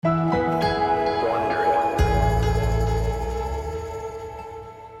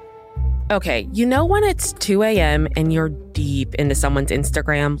Okay, you know when it's 2 a.m. and you're deep into someone's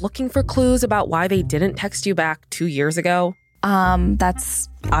Instagram looking for clues about why they didn't text you back 2 years ago? That's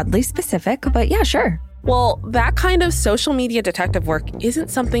oddly specific, but yeah, sure. Well, that kind of social media detective work isn't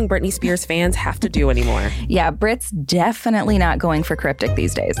something Britney Spears fans have to do anymore. Yeah, Brit's definitely not going for cryptic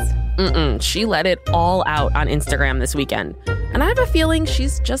these days. She let it all out on Instagram this weekend. And I have a feeling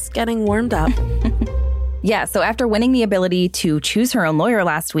she's just getting warmed up. Yeah, so after winning the ability to choose her own lawyer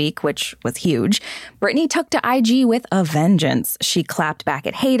last week, which was huge, Britney took to IG with a vengeance. She clapped back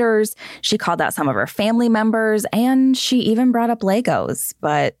at haters, she called out some of her family members, and she even brought up Legos,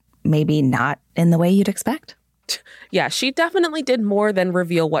 but maybe not in the way you'd expect. Yeah, she definitely did more than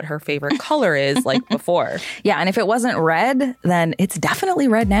reveal what her favorite color is like before. Yeah, and if it wasn't red, then it's definitely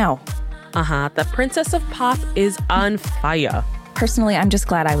red now. The Princess of Pop is on fire. Personally, I'm just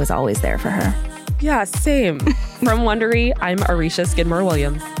glad I was always there for her. Yeah, same. From Wondery, I'm Arisha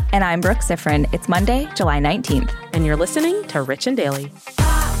Skidmore-Williams. And I'm Brooke Siffrin. It's Monday, July 19th. And you're listening to Rich and Daily.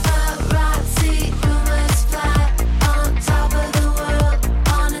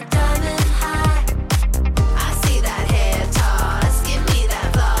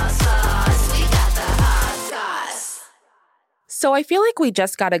 So I feel like we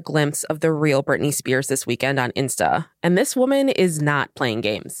just got a glimpse of the real Britney Spears this weekend on Insta. And this woman is not playing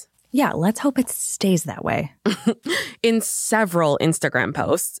games. Yeah, let's hope it stays that way. In several Instagram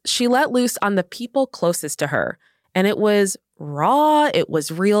posts, she let loose on the people closest to her. And it was raw, it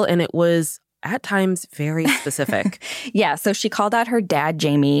was real, and it was, at times, very specific. Yeah, so she called out her dad,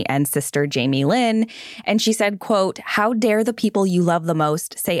 Jamie, and sister, Jamie Lynn. And she said, quote, "How dare the people you love the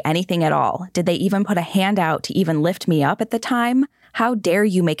most say anything at all? Did they even put a hand out to even lift me up at the time? How dare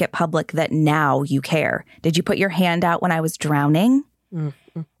you make it public that now you care? Did you put your hand out when I was drowning?"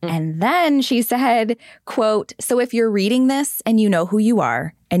 And then she said, quote, "So if you're reading this and you know who you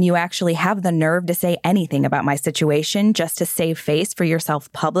are and you actually have the nerve to say anything about my situation just to save face for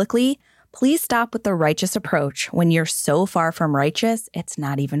yourself publicly, please stop with the righteous approach. When you're so far from righteous, it's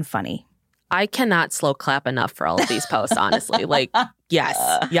not even funny." I cannot slow clap enough for all of these posts, honestly. Like, yes.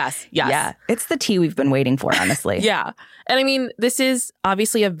 Yeah, it's the tea we've been waiting for, honestly. Yeah. And I mean, this is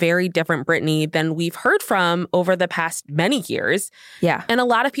obviously a very different Britney than we've heard from over the past many years. Yeah. And a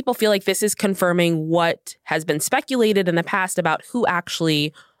lot of people feel like this is confirming what has been speculated in the past about who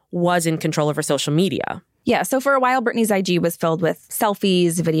actually was in control of her social media. Yeah, so for a while, Britney's IG was filled with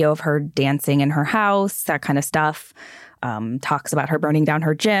selfies, video of her dancing in her house, that kind of stuff. Talks about her burning down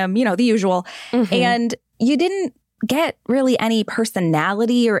her gym, you know, the usual. And you didn't get really any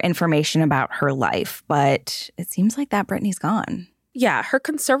personality or information about her life, but it seems like that Britney's gone. Yeah, her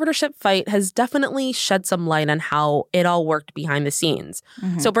conservatorship fight has definitely shed some light on how it all worked behind the scenes.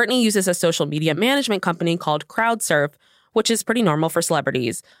 So Britney uses a social media management company called CrowdSurf, which is pretty normal for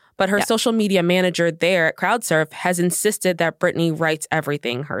celebrities. But her social media manager there at CrowdSurf has insisted that Britney writes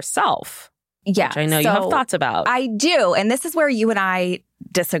everything herself. Yeah. Which I know you have thoughts about. I do. And this is where you and I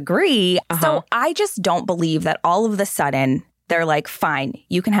disagree. So I just don't believe that all of a sudden they're like, fine,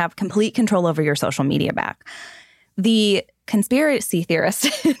 you can have complete control over your social media back. The conspiracy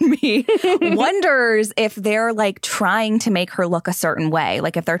theorist in me wonders if they're like trying to make her look a certain way.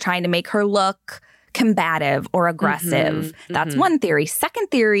 Like if they're trying to make her look combative or aggressive. That's one theory. Second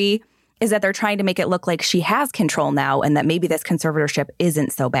theory is that they're trying to make it look like she has control now and that maybe this conservatorship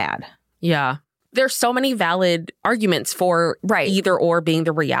isn't so bad. Yeah. There's so many valid arguments for either or being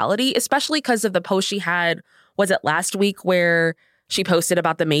the reality, especially because of the post she had, was it last week, where she posted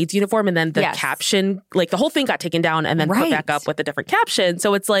about the maid's uniform and then the caption, like the whole thing got taken down and then put back up with a different caption.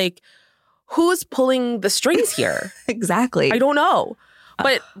 So it's like, who's pulling the strings here? Exactly. I don't know.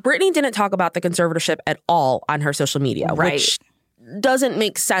 But Britney didn't talk about the conservatorship at all on her social media, which doesn't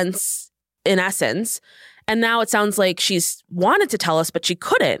make sense in essence. And now it sounds like she's wanted to tell us, but she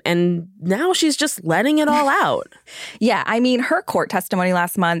couldn't. And now she's just letting it all out. Yeah, I mean, her court testimony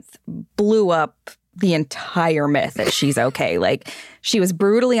last month blew up the entire myth that she's okay. Like, she was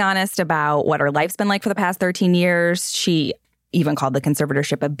brutally honest about what her life's been like for the past 13 years. She even called the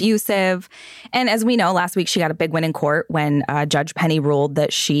conservatorship abusive. And as we know, last week she got a big win in court when Judge Penny ruled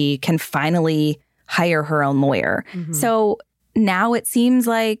that she can finally hire her own lawyer. So now it seems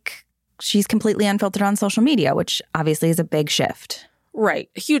like she's completely unfiltered on social media, which obviously is a big shift. Right.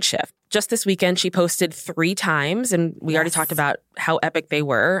 A huge shift. Just this weekend, she posted 3 times, and we already talked about how epic they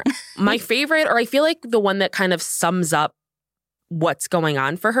were. My favorite, or I feel like the one that kind of sums up what's going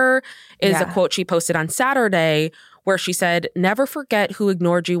on for her, is a quote she posted on Saturday where she said, "Never forget who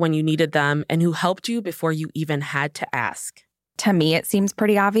ignored you when you needed them and who helped you before you even had to ask." To me, it seems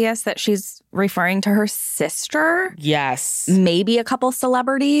pretty obvious that she's referring to her sister. Yes. Maybe a couple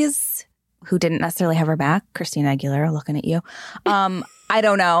celebrities. who didn't necessarily have her back, Christina Aguilera, looking at you. I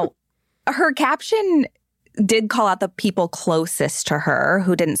don't know. Her caption did call out the people closest to her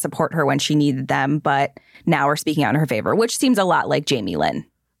who didn't support her when she needed them, but now are speaking out in her favor, which seems a lot like Jamie Lynn.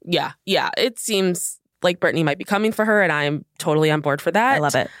 Yeah. It seems like Britney might be coming for her, and I'm totally on board for that. I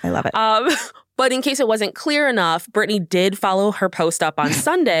love it. But in case it wasn't clear enough, Britney did follow her post up on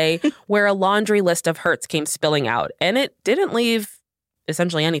Sunday where a laundry list of hurts came spilling out, and it didn't leave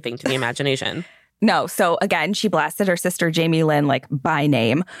essentially anything to the imagination. No. So again, she blasted her sister Jamie Lynn, like by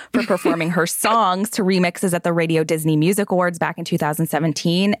name, for performing her songs to remixes at the Radio Disney Music Awards back in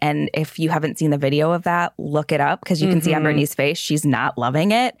 2017. And if you haven't seen the video of that, look it up because you can see on Britney's face, she's not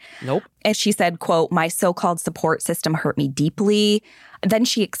loving it. Nope. And she said, quote, "My so-called support system hurt me deeply." Then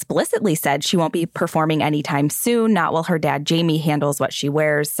she explicitly said she won't be performing anytime soon, not while her dad Jamie handles what she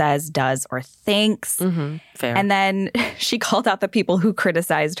wears, says, does, or thinks. Fair. And then she called out the people who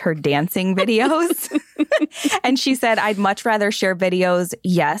criticized her dancing videos. And she said, "I'd much rather share videos,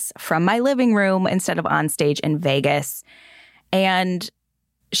 yes, from my living room instead of on stage in Vegas." And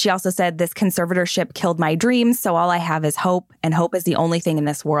she also said, "This conservatorship killed my dreams, so all I have is hope, and hope is the only thing in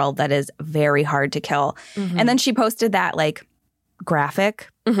this world that is very hard to kill." And then she posted that, like, graphic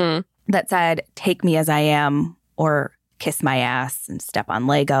that said, "Take me as I am," or "Kiss my ass and step on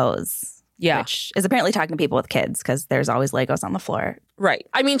Legos." Yeah. Which is apparently talking to people with kids because there's always Legos on the floor. Right.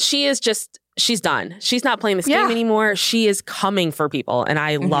 I mean, she's done. She's not playing this game anymore. She is coming for people, and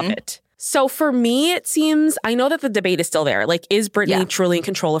I love it. So for me, it seems, I know that the debate is still there. Like, is Britney truly in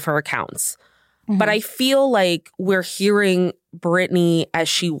control of her accounts? But I feel like we're hearing Britney as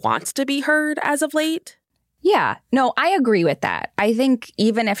she wants to be heard as of late. Yeah. No, I agree with that. I think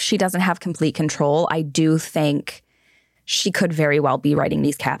even if she doesn't have complete control, I do think she could very well be writing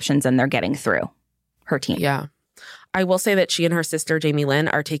these captions and they're getting through her team. Yeah. I will say that she and her sister, Jamie Lynn,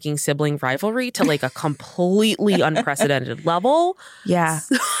 are taking sibling rivalry to like a completely unprecedented level. Yeah.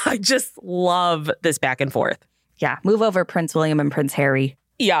 I just love this back and forth. Yeah. Move over Prince William and Prince Harry.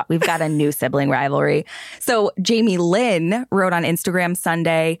 Yeah. We've got a new sibling rivalry. So Jamie Lynn wrote on Instagram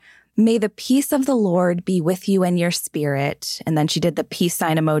Sunday, "May the peace of the Lord be with you and your spirit." And then she did the peace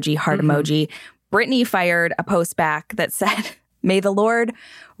sign emoji, heart emoji. Britney fired a post back that said, "May the Lord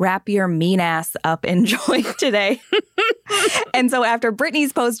wrap your mean ass up in joy today." And so after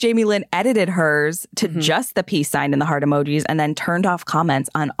Britney's post, Jamie Lynn edited hers to just the peace sign and the heart emojis and then turned off comments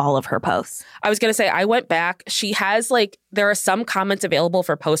on all of her posts. I was going to say, I went back. She has there are some comments available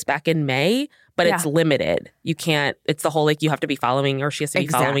for posts back in May, but it's limited. You can't, it's the whole you have to be following or she has to be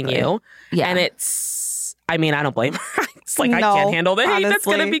following you. Yeah. And it's, I mean, I don't blame her. It's I can't handle the hate that's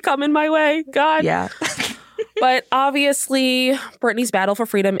going to be coming my way. God. Yeah. But obviously, Britney's battle for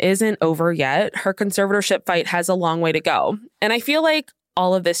freedom isn't over yet. Her conservatorship fight has a long way to go. And I feel like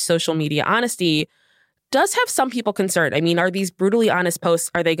all of this social media honesty does have some people concerned. I mean, are these brutally honest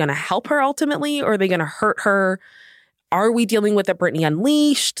posts, are they going to help her ultimately, or are they going to hurt her? Are we dealing with a Britney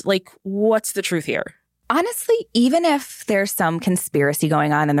unleashed? What's the truth here? Honestly, even if there's some conspiracy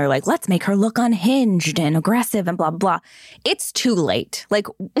going on and they're like, let's make her look unhinged and aggressive and blah, blah, it's too late.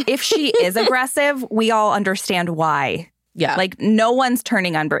 If she is aggressive, we all understand why. Yeah. No one's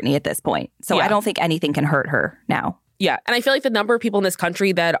turning on Britney at this point. So I don't think anything can hurt her now. Yeah. And I feel like the number of people in this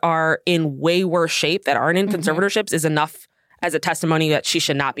country that are in way worse shape that aren't in conservatorships is enough as a testimony that she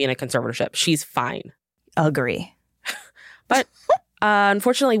should not be in a conservatorship. She's fine. Agree. But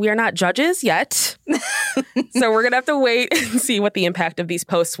unfortunately, we are not judges yet. So we're going to have to wait and see what the impact of these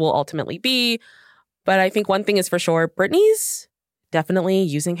posts will ultimately be. But I think one thing is for sure, Britney's definitely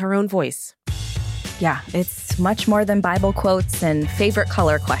using her own voice. Yeah, it's much more than Bible quotes and favorite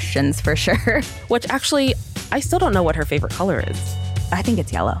color questions for sure. Which actually, I still don't know what her favorite color is. I think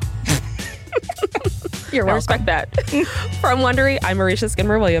it's yellow. You're welcome. I respect that. From Wondery, I'm Marisha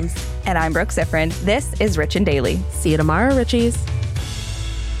Skidmore-Williams. And I'm Brooke Siffrin. This is Rich and Daily. See you tomorrow, Richies.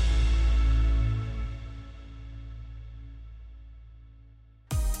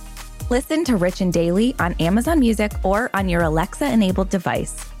 Listen to Rich and Daily on Amazon Music or on your Alexa-enabled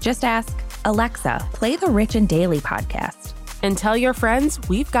device. Just ask, Alexa, play the Rich and Daily podcast. And tell your friends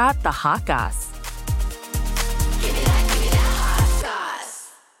we've got the hot goss.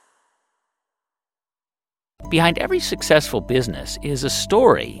 Behind every successful business is a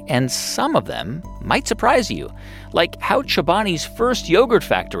story, and some of them might surprise you. Like how Chobani's first yogurt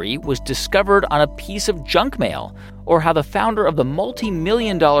factory was discovered on a piece of junk mail, or how the founder of the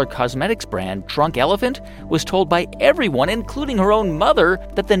multi-million-dollar cosmetics brand Drunk Elephant was told by everyone, including her own mother,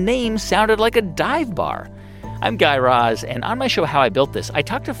 that the name sounded like a dive bar. I'm Guy Raz, and on my show How I Built This, I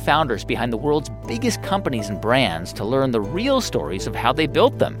talk to founders behind the world's biggest companies and brands to learn the real stories of how they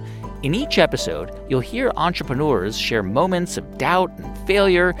built them. In each episode, you'll hear entrepreneurs share moments of doubt and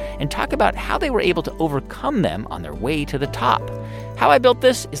failure and talk about how they were able to overcome them on their way to the top. How I Built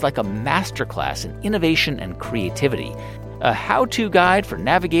This is like a masterclass in innovation and creativity, a how-to guide for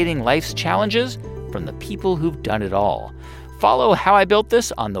navigating life's challenges from the people who've done it all. Follow How I Built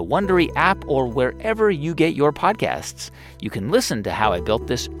This on the Wondery app or wherever you get your podcasts. You can listen to How I Built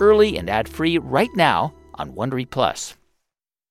This early and ad-free right now on Wondery Plus.